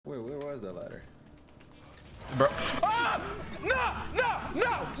was that ladder? Bro. Ah!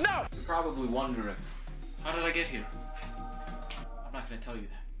 No! You're probably wondering, how did I get here? I'm not gonna tell you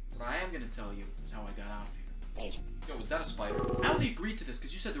that. What I am gonna tell you is how I got out of here. Yo, was that a spider? I only agreed to this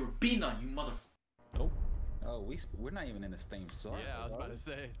because you said there would be none, you mother. Nope. Oh, we're not even in the same spot. Yeah, I was about to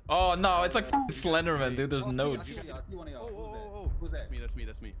say. Oh no, it's like Slenderman, dude. There's notes. Who's that?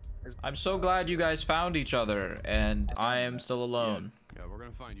 That's me. I'm so glad you guys found each other, and I am still alone. Yeah, we're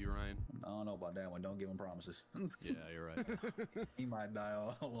gonna find you, Ryan. I don't know about that one. Don't give him promises. Yeah, you're right. He might die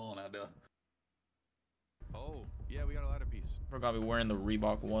all alone out there. Oh, yeah, we got a ladder piece. Forgot me wearing the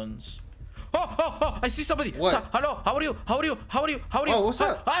Reebok ones. Oh! I see somebody. What? Hello. How are you? Oh, what's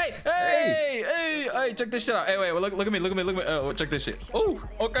up? Hi. Hey! Check this shit out. Hey, wait. Look at me. Oh, check this shit. Oh,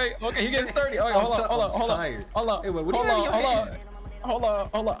 okay. He gets 30. Okay, hold on. Hey, wait, what do you have in your hand? Hold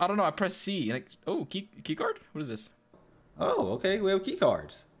on. I don't know. I press C. Like, oh, key card? What is this? Oh, okay. We have key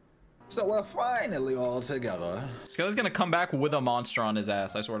cards. So we're finally all together. Skelly's gonna come back with a monster on his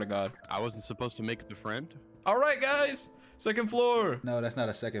ass. I swear to God. I wasn't supposed to make the friend. All right, guys. Second floor. No, that's not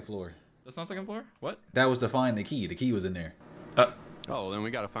a second floor. That's not second floor? What? That was to find the key. The key was in there. Oh, then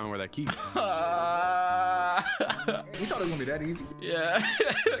we gotta find where that key is. You thought it was gonna be that easy? Yeah,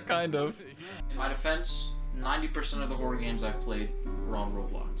 kind of. In my defense, 90% of the horror games I've played were on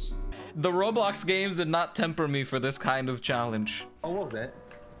Roblox. The Roblox games did not temper me for this kind of challenge. Oh, what was that?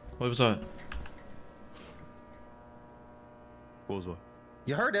 What was that? What was what?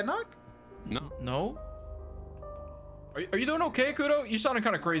 You heard that knock? No. No? Are you doing okay, Kutto? You sounding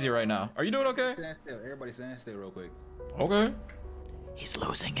kind of crazy right now. Are you doing okay? Stand still. Everybody stand still real quick. Okay. He's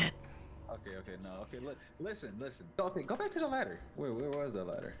losing it. Okay, no. Okay, listen. Okay, go back to the ladder. Where was the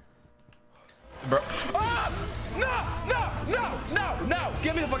ladder? Bro. Ah! No!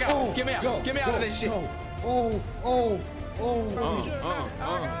 Get me the fuck out. Oh, Get me out. Get me out of this shit.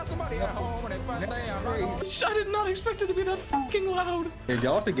 Somebody at home and I did not expect it to be that fucking loud. Are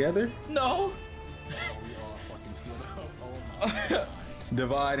y'all together? No.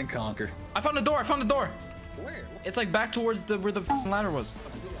 Divide and conquer. I found a door. Where? It's like back towards where the ladder was.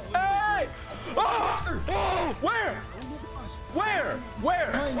 Hey! Oh! Where?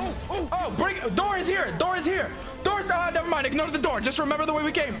 Oh, bring door is here. Never mind. Ignore the door. Just remember the way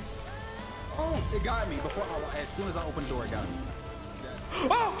we came. Oh, it got me as soon as I opened the door, it got me.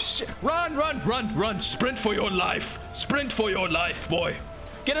 Oh shit! Run! Sprint for your life, boy.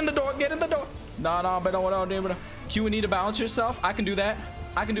 Get in the door. No, but don't. You need to balance yourself. I can do that.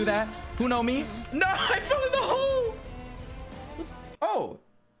 Who know me? No, I fell in the hole. Oh.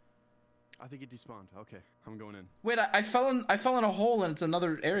 I think it despawned. Okay, I'm going in. Wait, I fell in a hole and it's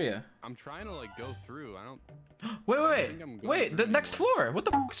another area. I'm trying to like go through. I don't. Wait. The next floor. What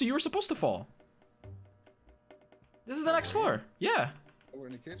the fuck? So you were supposed to fall. This is the next floor. Yeah. We're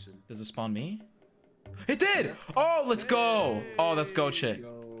in the kitchen. Does it spawn me? It did. Oh, let's go. Oh, let's go, chick.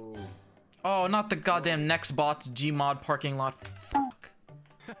 Oh, not the goddamn next bot's Gmod parking lot. Fuck.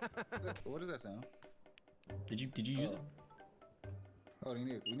 What does that sound? Did you use it? Oh, we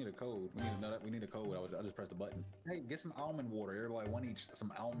need a code. We need a code. I just pressed the button. Hey, get some almond water. Everybody one each.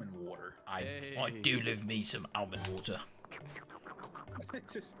 Some almond water. I do love me some almond water.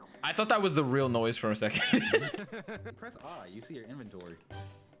 I thought that was the real noise for a second. Press I. You see your inventory.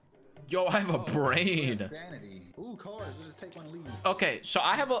 Yo, I have a brain. Sanity. Ooh, cars. Let's just take one and leave. Okay, so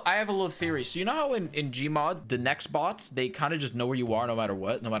I have a little theory. So you know how in Gmod, the next bots, they kind of just know where you are no matter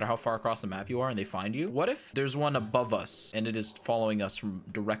what, no matter how far across the map you are, and they find you. What if there's one above us and it is following us from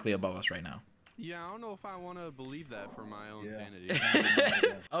directly above us right now? Yeah, I don't know if I want to believe that for my own sanity.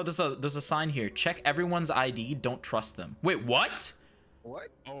 Oh, there's a sign here. Check everyone's ID. Don't trust them. Wait, what? What?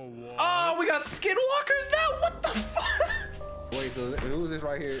 Oh, what? Oh, we got Skinwalkers now? What the fuck? Wait, so who's this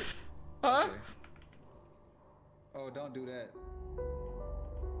right here? Huh? Okay. Oh, don't do that.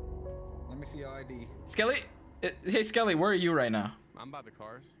 Let me see your ID. Skelly? Hey, Skelly, where are you right now? I'm by the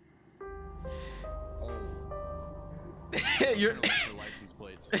cars. Oh. You're... For license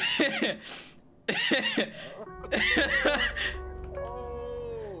plates.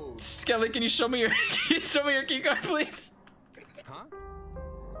 Oh. Skelly, can you show me your key card, please? Huh?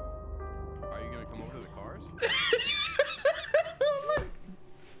 Are you gonna come over to the cars?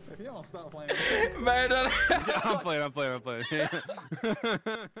 If you don't stop playing. Man, I'm playing.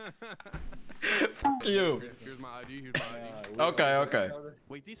 Fuck you. Here's my ID. Okay.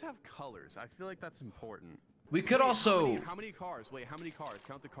 Wait, these have colors. I feel like that's important. We could also... How many cars? Wait, how many cars?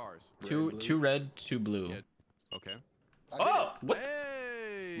 Count the cars. Two red, two blue. Yeah. Okay. Oh! What?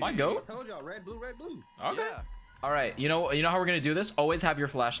 Hey! My goat? I told y'all, red, blue. Okay. Yeah. All right. You know how we're gonna do this? Always have your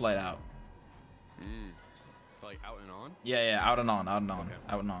flashlight out. Like like out and on? Yeah, out and on, out and on, Okay.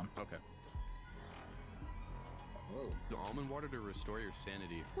 out and on. Okay. Whoa. The almond water to restore your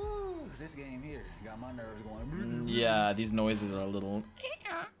sanity. Woo, this game here got my nerves going. Yeah, these noises are a little.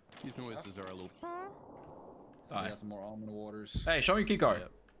 These noises are a little. We got some more almond waters. Hey, show me your key card.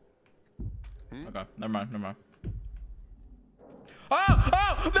 Hmm? Okay, never mind, never mind.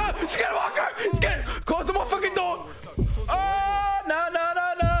 Oh, no, Skinwalker! Close the motherfucking door! Oh, no.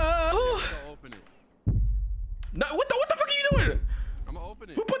 Open it. No, what the fuck are you doing? I'm gonna open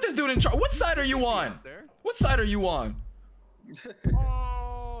it. Who put this dude in charge? What side are you on? There? What side are you on?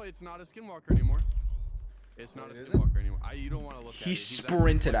 Oh, it's not a Skinwalker anymore. It's not a Skinwalker anymore. You don't want to look at it. He He's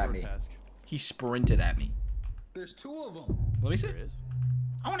sprinted at me. grotesque. He sprinted at me. There's 2 of them. Let me see. There is.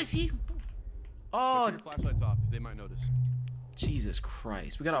 I want to see. Oh, Oh, turn your flashlights off. They might notice. Jesus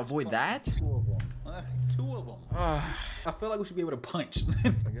Christ. We gotta avoid that? 2 of them. 2 of them. I feel like we should be able to punch. I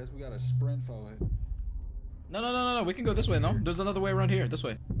guess we got to sprint forward. No. We can go this way, no? There's another way around here. This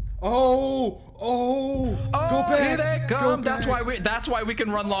way. Oh, go back. Here they come. Go back. That's why we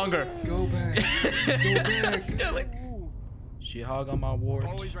can run longer. Go back. Go back. Skelly. She hog on my ward.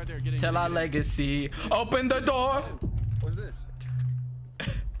 Oh, he's right there. Get in. Tell our legacy. Open the door. What's this?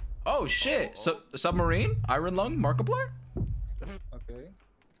 Oh shit. So submarine? Iron lung? Markiplier? Okay.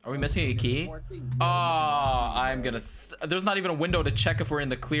 Are we missing a key? Oh, I'm gonna. There's not even a window to check if we're in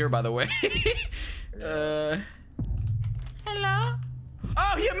the clear, by the way. Hello?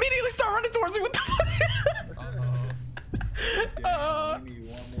 Oh, he immediately started running towards me. What the fuck? We need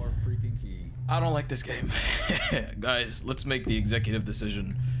one more freaking key. I don't like this game. Guys, let's make the executive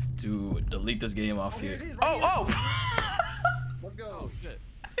decision to delete this game off here. Here it is, right here. Oh! Let's go. Oh shit.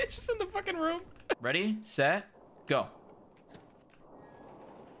 It's just in the fucking room. Ready, set, go.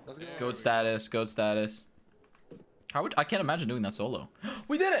 Let's go. Goat status, goat status. I can't imagine doing that solo.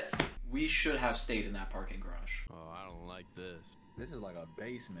 We did it! We should have stayed in that parking garage. Oh, I don't like this. This is like a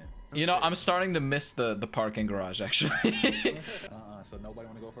basement. You know, I'm starting to miss the parking garage, actually. So nobody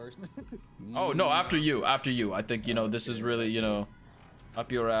want to go first? Oh, no, after you. I think, you know, this is really, you know,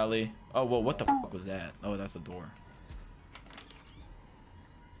 up your alley. Oh, well, what the fuck was that? Oh, that's a door.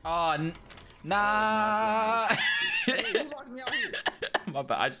 Oh, nah. Hey, who locked me out here? My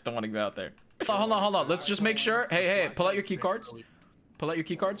bad. I just don't want to go out there. Hold on. Let's just make sure. Hey, pull out your key cards. Pull out your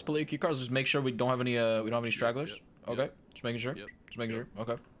key cards. Just make sure we don't have any stragglers. Okay. Just making sure.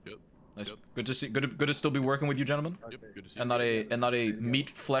 Okay. Yep. Nice. Yep. Good to see. Good to still be working with you, gentlemen. Yep. Good to see And you. not a meat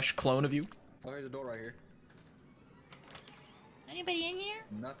flesh clone of you. Oh, here's a door right here. Anybody in here?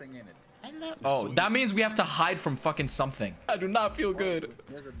 Nothing in it. Hello. Oh, that means we have to hide from fucking something. I do not feel good.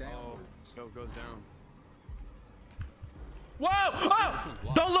 There's a Oh, downwards. so it goes down. Whoa! Oh!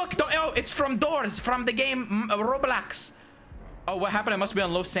 Don't look! Oh, it's from doors from the game Roblox. Oh, what happened? I must be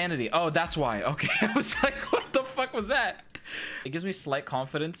on low sanity. Oh, that's why. Okay, I was like, what the fuck was that? It gives me slight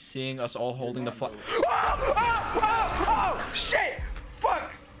confidence seeing us all holding the flag. Oh! Shit!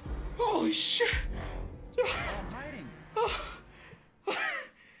 Fuck! Holy shit! I'm hiding.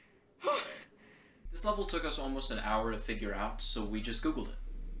 This level took us almost an hour to figure out, so we just Googled it.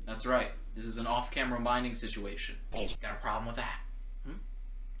 That's right. This is an off-camera mining situation. Got a problem with that?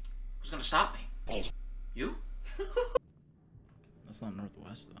 Who's gonna stop me? You? That's not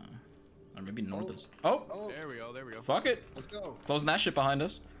northwest, though. Or maybe north is. Oh! Oh, There we go. Fuck it. let's go. Closing that shit behind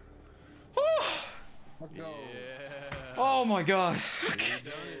us. Let's go. Yeah. Oh my god.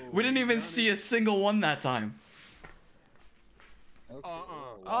 We didn't even see a single one that time. Okay.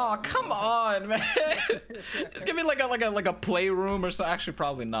 Oh, come on, man. It's gonna be like a playroom or so. Actually,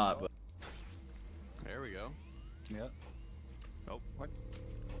 probably not. But There we go. Yep. Oh, what?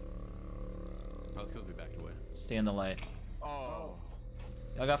 Oh, it's 'cause we backed away. stay in the light. Oh.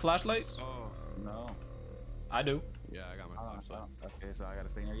 Y'all got flashlights? Oh. No. I do. Yeah, I got my flashlight. Okay, so I gotta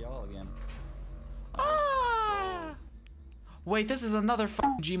stay near y'all again. Ah! Wait, this is another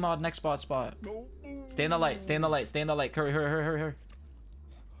fucking Gmod next spot. Stay in the light. Hurry.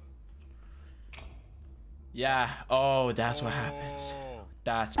 Yeah. Oh, that's what happens. Oh.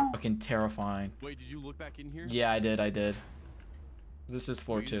 That's fucking terrifying. Wait, did you look back in here? Yeah, I did. This is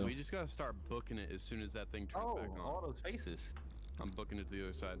floor 2. We just gotta start booking it as soon as that thing turns back on. all those faces. I'm booking it to the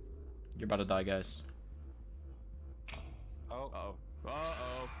other side. You're about to die, guys. Oh. Uh-oh.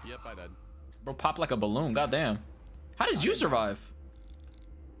 Uh-oh. Yep, I died. Bro, pop like a balloon. Goddamn. How did you survive?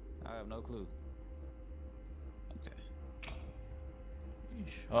 I have no clue. Okay.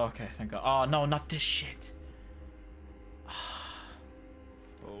 Okay, thank God. Oh, no, not this shit.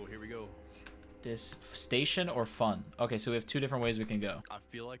 Oh, here we go. This station or fun? Okay, so we have 2 different ways we can go. I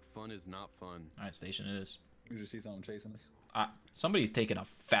feel like fun is not fun. All right, station it is. You just see someone chasing us. Somebody's taking a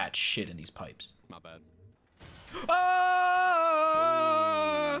fat shit in these pipes. My bad. Oh!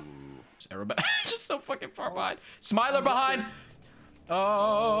 Everybody just so fucking far behind. Smiler behind.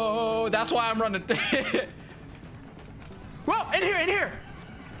 Oh, that's why I'm running. Whoa, in here, in here.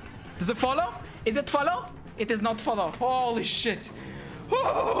 Does it follow? Is it follow? It is not follow. Holy shit.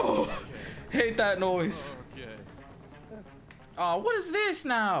 Oh, hate that noise. Okay. Oh, what is this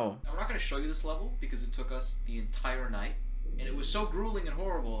now? Now, we're not going to show you this level because it took us the entire night. And it was so grueling and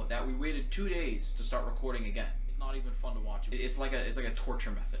horrible that we waited 2 days to start recording again. It's not even fun to watch. It's like a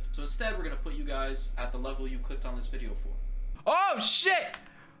torture method. So instead, we're going to put you guys at the level you clicked on this video for. Oh, shit.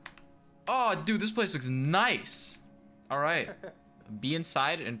 Oh, dude, this place looks nice. All right. Be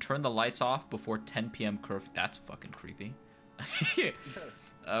inside and turn the lights off before 10 p.m. curfew. That's fucking creepy.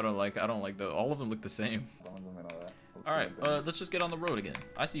 I don't like the. All of them look the same. All right, let's just get on the road again.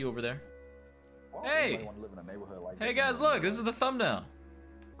 I see you over there. Hey! Hey guys, look, this is the thumbnail.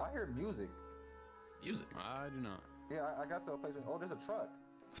 I hear music. Music? I do not. Yeah, I got to a place. Oh, there's a truck.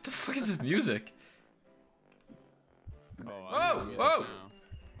 What the fuck is this music? Oh, Whoa! Whoa!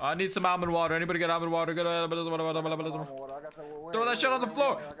 I need some almond water. Anybody get almond water? Throw that shit on the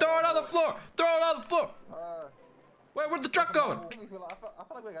floor. Throw it on the floor. Throw it on the floor. Wait, where'd the truck going? I feel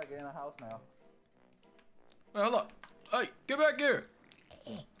like we gotta get in the house now. Wait, hold on. Hey, get back here.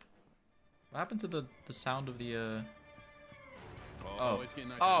 What happened to the sound of the Oh.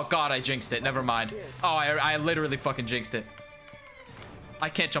 Oh god, I jinxed it. Never mind. Oh, I literally fucking jinxed it. I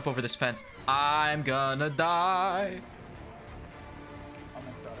can't jump over this fence. I'm gonna die. I'm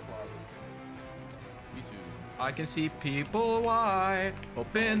gonna start a closet. Me too. I can see people wide.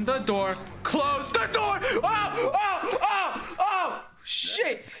 Open the door. Close the door. Oh! Oh! Oh! Oh!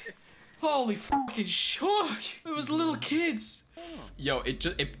 Shit! Holy fucking shit! It was little kids. Yo,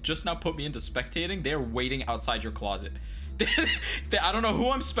 it just now put me into spectating. They're waiting outside your closet. I don't know who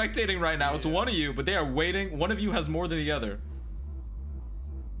I'm spectating right now. It's one of you, but they are waiting. One of you has more than the other.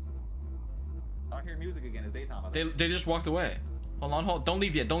 I hear music again. It's daytime. They just walked away. Hold on, hold. Don't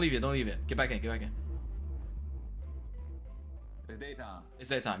leave yet. Don't leave yet. Don't leave yet. Get back in. Get back in. It's daytime. It's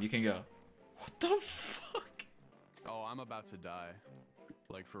daytime. You can go. What the fuck? Oh, I'm about to die.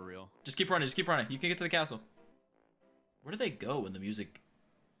 Like, for real. Just keep running. Just keep running. You can get to the castle. Where do they go when the music,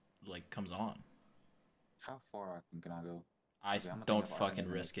 like, comes on? How far can I go? Don't fucking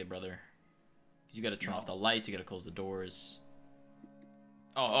risk it, brother. You gotta turn off the lights. You gotta close the doors.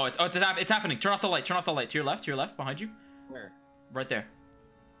 Oh, it's happening. Turn off the light. Turn off the light. To your left, behind you. Where? Right there.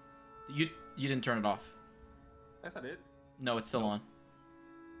 You didn't turn it off. Yes, I did. No, it's still on.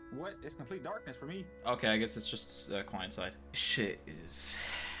 What? It's complete darkness for me. Okay, I guess it's just client side. Shit is.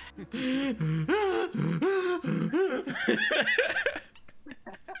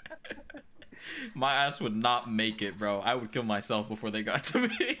 My ass would not make it, bro. I would kill myself before they got to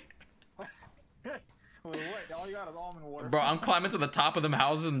me. Well, what? All you got is almond water. Bro, I'm climbing to the top of them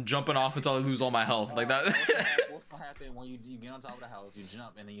houses and jumping off until I lose all my health. Like that. What's gonna happen when you get on top of the house, you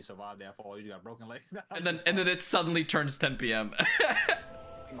jump, and then you survive that fall? You got broken legs now. and then it suddenly turns 10 p.m.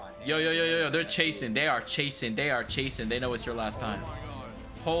 Yo, they're chasing. They are chasing. They are chasing. They know it's your last time.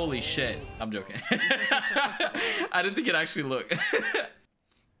 Holy shit. I'm joking. I didn't think it actually looked.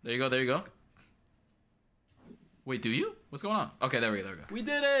 There you go. There you go. Wait, do you? What's going on? Okay, there we go. We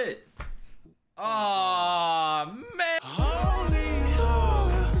did it. Oh.